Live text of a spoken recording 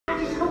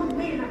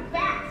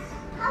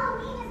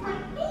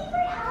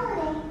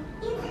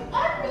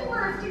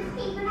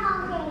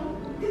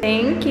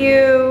Thank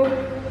you.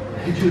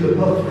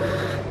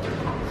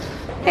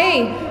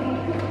 Hey,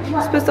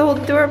 you're supposed to hold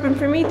the door open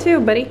for me too,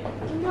 buddy.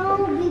 No,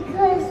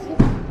 because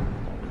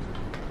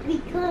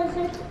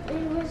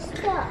it was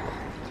stuck.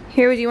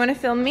 Here, do you want to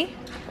film me?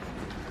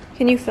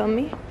 Can you film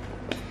me?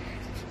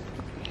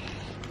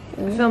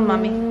 Film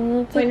mommy.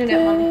 Point it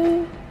at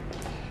mommy.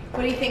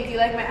 What do you think? Do you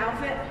like my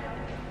outfit?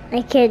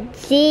 I can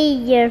see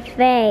your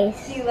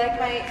face. Do you like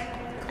my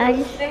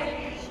clothes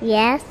today?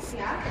 Yes.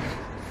 Yeah.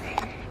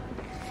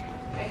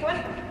 Okay, come on.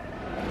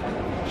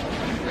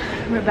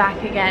 We're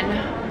back again.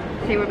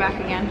 Say we're back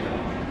again.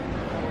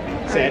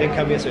 Say I didn't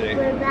come yesterday.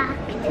 We're back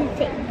to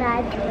St.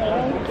 Bad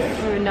Words.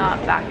 We're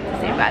not back to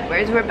St. Bad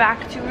Words. We're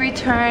back to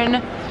return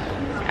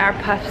our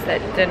puffs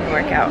that didn't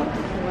work out.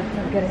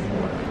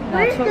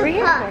 That's what we're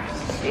here for.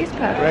 These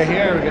puffs. Right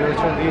here, we're gonna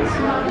return these.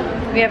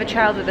 We have a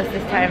child with us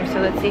this time, so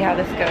let's see how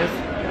this goes.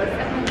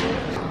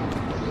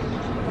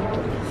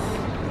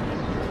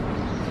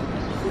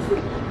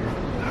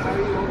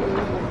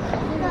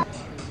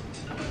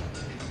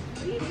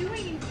 What are you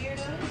doing,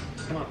 weirdo?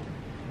 Come on.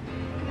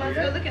 Come on, let's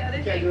go look at other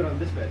You can't things. do it on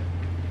this bed.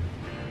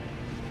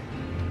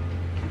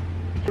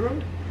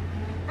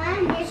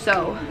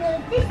 So,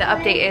 the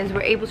update is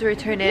we're able to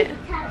return it,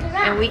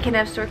 and we can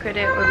have store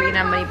credit or we can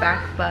have money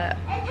back, but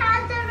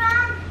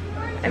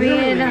I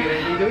mean,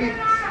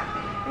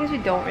 I guess we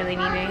don't really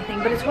need anything,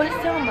 but it's West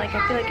Elm. Like,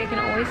 I feel like I can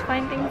always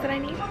find things that I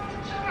need.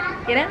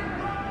 You know?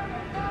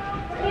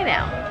 You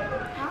know.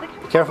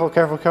 Careful,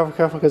 careful, careful,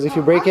 careful, because if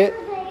you break it,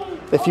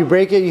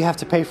 you have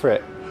to pay for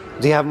it.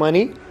 Do you have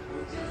money?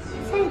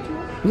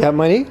 You have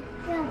money?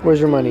 Where's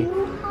your money?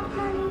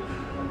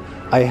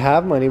 I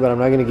have money, but I'm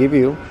not going to give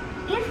you.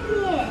 Give me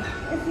it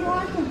if you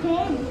want to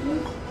pay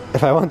me.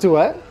 If I want to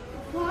what? If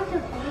you want to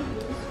pay me.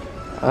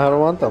 I don't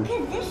want them.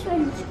 Look at this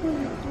one.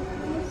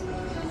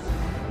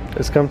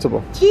 It's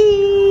comfortable.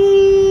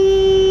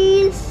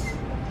 Cheese.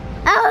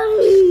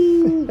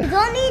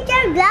 Don't need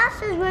your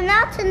glasses. We're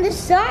not in the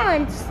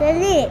sun.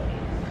 Silly.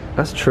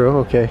 That's true,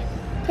 okay.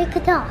 Take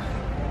it off.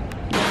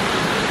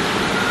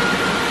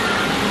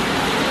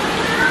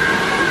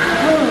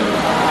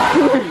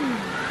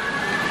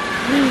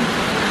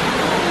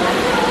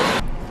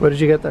 What did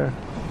you get there?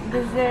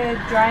 This is a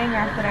drying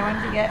rack that I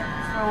wanted to get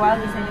for a while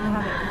because I didn't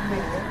have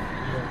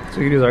it. So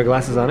you can use our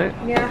glasses on it?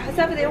 Yeah,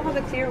 except for they don't have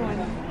the clear one.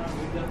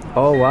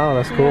 Oh wow,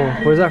 that's cool.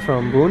 Yeah. Where's that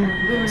from?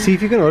 Boone? See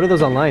if you can order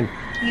those online.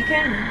 You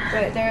can,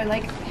 but they're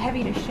like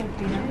heavy to ship,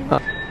 you know?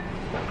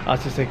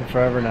 It's just taking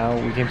forever now.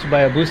 We came to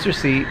buy a booster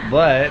seat,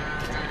 but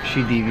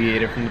she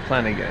deviated from the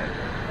plan again.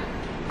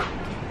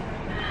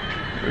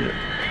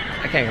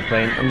 I can't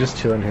complain. I'm just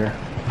chilling here.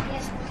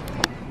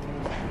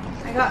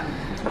 I got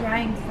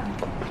drying stuff.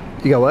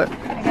 You got what?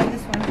 I got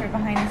this one for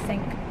behind the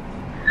sink.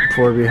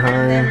 For And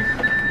behind. then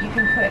you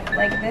can put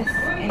like this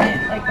in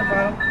it, like the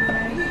bottle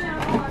cleaner.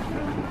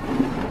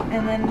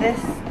 And then this,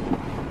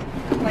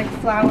 like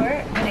flour,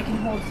 and it can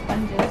hold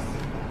sponges.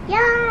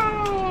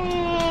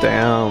 Yay!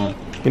 Damn.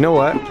 You know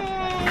what?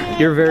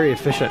 You're very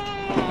efficient.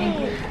 Thank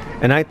you.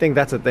 And I think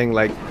that's a thing,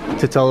 like,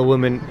 to tell a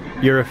woman,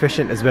 you're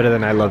efficient is better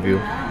than I love you.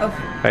 Oh,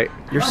 Right?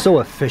 You're so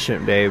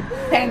efficient, babe.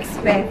 thanks,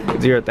 babe.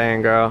 Do your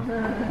thing, girl.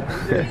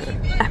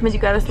 Ahmed, you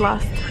got us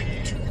lost.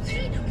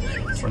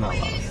 We're not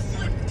lost.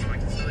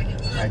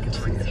 I can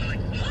see it.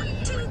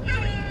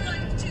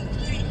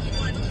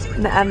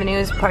 The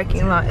Avenue's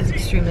parking lot is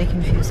extremely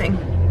confusing.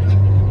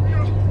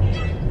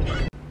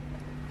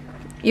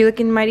 You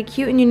looking mighty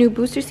cute in your new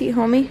booster seat,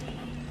 homie.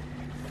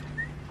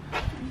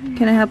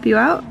 Can I help you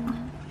out?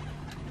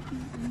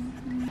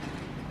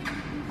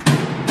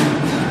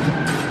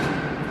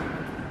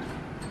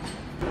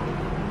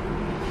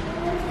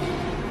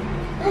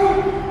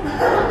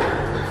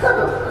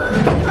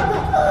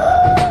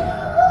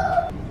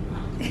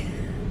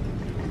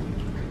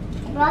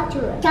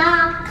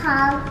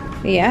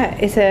 Yeah,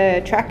 it's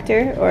a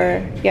tractor,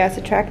 or yeah, it's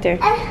a tractor.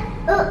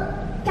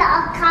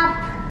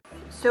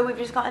 So we've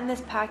just gotten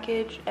this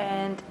package,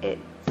 and it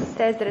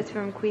says that it's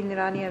from Queen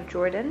Rania of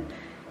Jordan,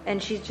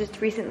 and she's just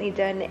recently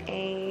done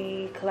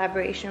a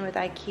collaboration with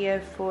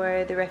IKEA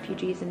for the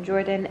refugees in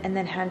Jordan, and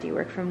then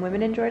handiwork from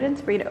women in Jordan.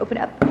 So we're gonna open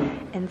it up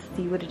and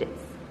see what it is.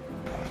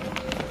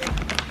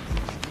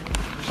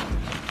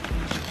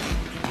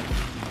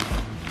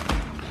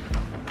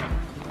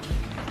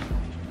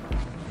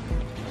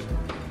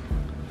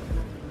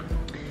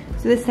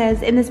 So this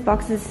says, in this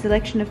box is a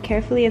selection of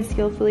carefully and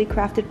skillfully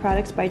crafted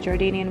products by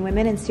Jordanian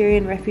women and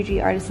Syrian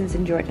refugee artisans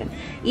in Jordan.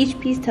 Each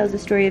piece tells a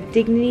story of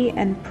dignity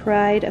and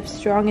pride of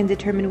strong and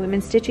determined women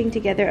stitching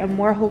together a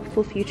more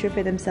hopeful future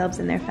for themselves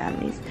and their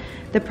families.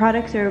 The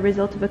products are a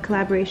result of a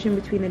collaboration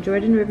between the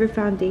Jordan River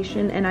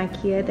Foundation and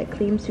IKEA that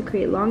claims to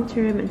create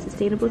long-term and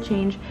sustainable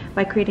change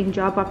by creating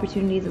job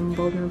opportunities in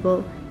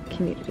vulnerable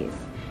communities.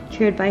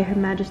 Chaired by Her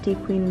Majesty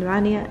Queen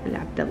Rania Al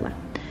Abdullah.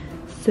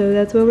 So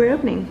that's what we're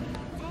opening.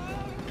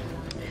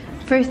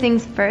 First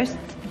things first,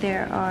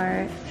 there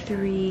are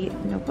 3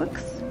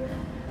 notebooks.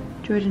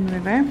 Jordan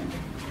River.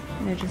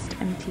 They're just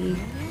empty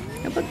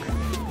notebooks.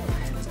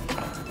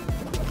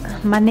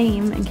 My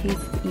name, in case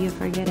you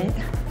forget it.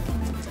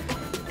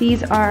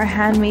 These are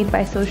handmade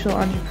by social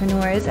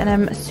entrepreneurs, and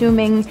I'm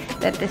assuming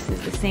that this is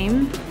the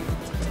same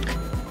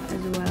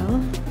as well,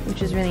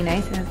 which is really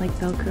nice. It has like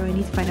Velcro. I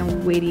need to find a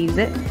way to use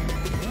it.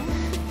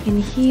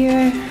 In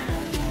here,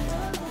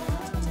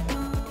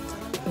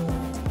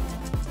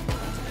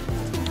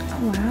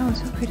 oh wow,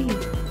 so pretty.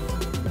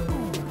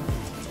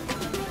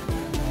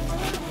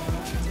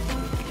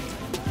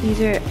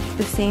 These are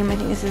the same. I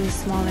think this is a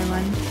smaller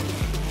one.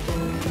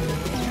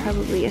 It's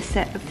probably a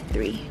set of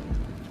 3.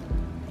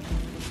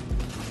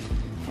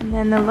 And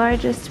then the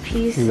largest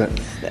piece is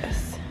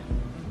this.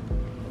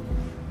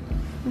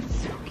 It's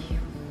so cute.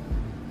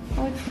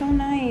 Oh, it's so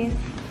nice.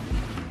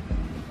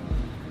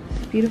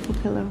 It's a beautiful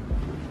pillow.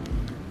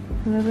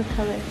 I love the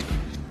color.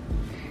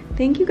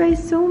 Thank you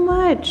guys so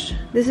much.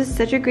 This is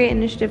such a great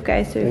initiative,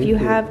 guys. So if you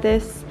have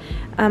this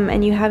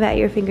and you have it at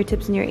your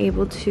fingertips and you're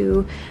able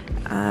to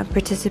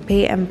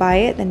participate and buy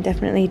it, then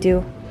definitely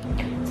do.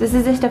 So this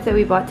is the stuff that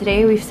we bought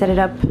today. We've set it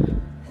up. This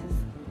is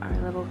our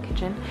little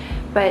kitchen.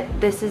 But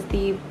this is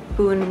the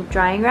Boon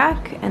drying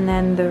rack, and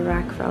then the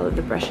rack for all of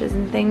the brushes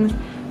and things.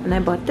 And I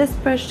bought this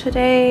brush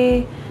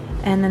today,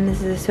 and then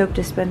this is a soap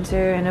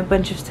dispenser and a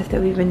bunch of stuff that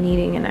we've been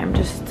needing, and I'm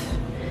just,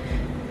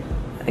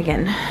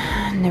 again,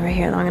 never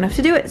here long enough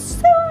to do it.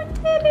 So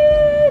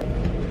excited!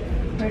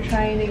 We're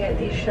trying to get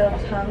these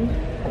shelves hung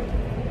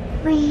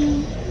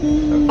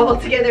all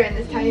together in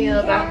this tiny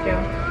little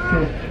bathroom.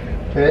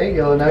 Okay,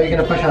 Yellow, now you're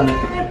gonna push on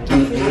it.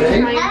 You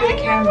ready?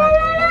 The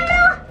camera.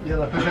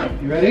 Yellow, push up.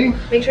 You ready?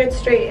 Make sure it's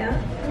straight, yeah?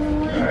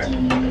 Alright.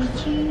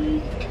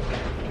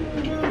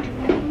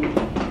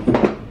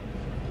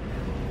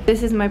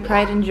 This is my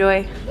pride and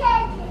joy.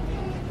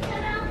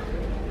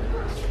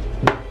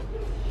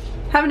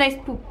 Have a nice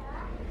poop.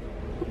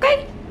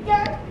 Okay?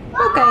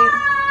 Okay.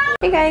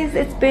 Hey guys,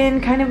 it's been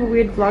kind of a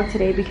weird vlog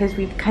today because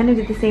we kind of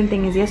did the same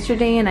thing as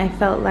yesterday, and I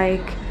felt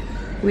like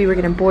we were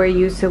gonna bore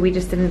you, so we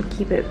just didn't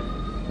keep it,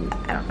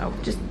 I don't know,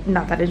 just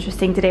not that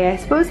interesting today, I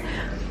suppose,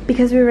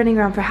 because we were running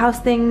around for house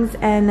things.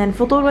 And then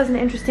Full wasn't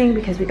interesting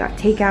because we got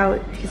takeout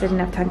because I didn't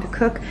have time to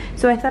cook.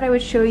 So I thought I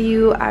would show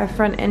you our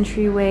front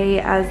entryway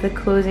as the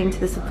closing to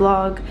this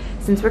vlog,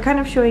 since we're kind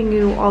of showing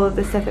you all of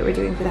the stuff that we're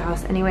doing for the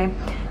house anyway.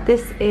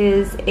 This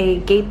is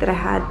a gate that I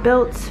had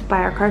built by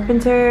our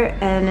carpenter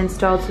and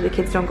installed so the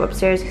kids don't go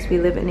upstairs because we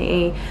live in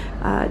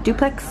a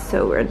duplex,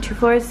 so we're on 2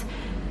 floors.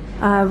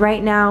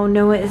 Right now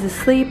Noah is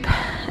asleep,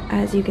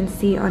 as you can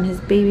see on his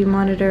baby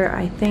monitor.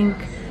 I think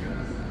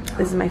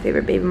this is my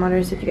favorite baby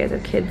monitor, so if you guys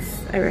have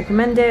kids, I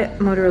recommend it.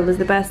 Motorola is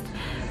the best.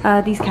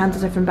 These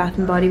candles are from Bath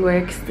 & Body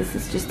Works. This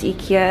is just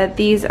IKEA.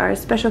 These are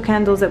special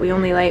candles that we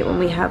only light when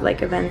we have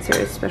like events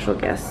or special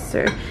guests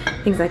or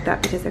things like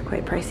that, because they're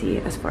quite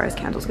pricey as far as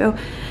candles go.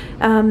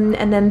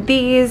 And then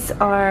these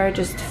are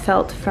just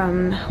felt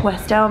from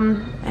West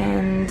Elm,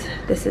 and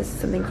this is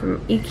something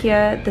from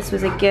IKEA. This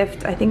was a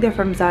gift. I think they're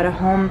from Zara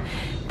Home.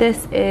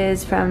 This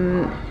is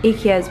from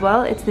IKEA as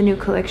well. It's the new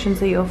collection,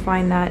 so you'll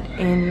find that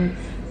in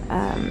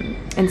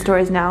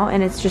stores now,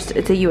 and it's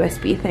a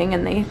USB thing,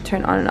 and they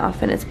turn on and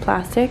off, and it's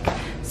plastic,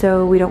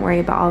 so we don't worry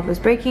about all of those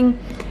breaking.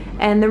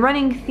 And the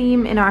running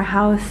theme in our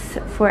house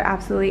for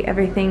absolutely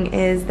everything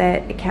is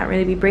that it can't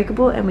really be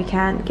breakable, and we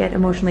can't get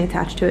emotionally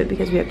attached to it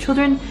because we have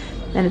children,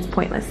 and it's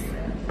pointless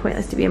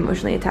to be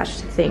emotionally attached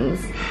to things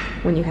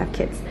when you have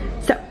kids.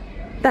 So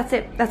that's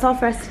it. That's all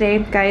for us today,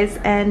 guys,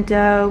 and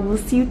we'll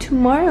see you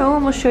tomorrow,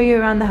 and we'll show you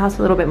around the house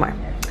a little bit more.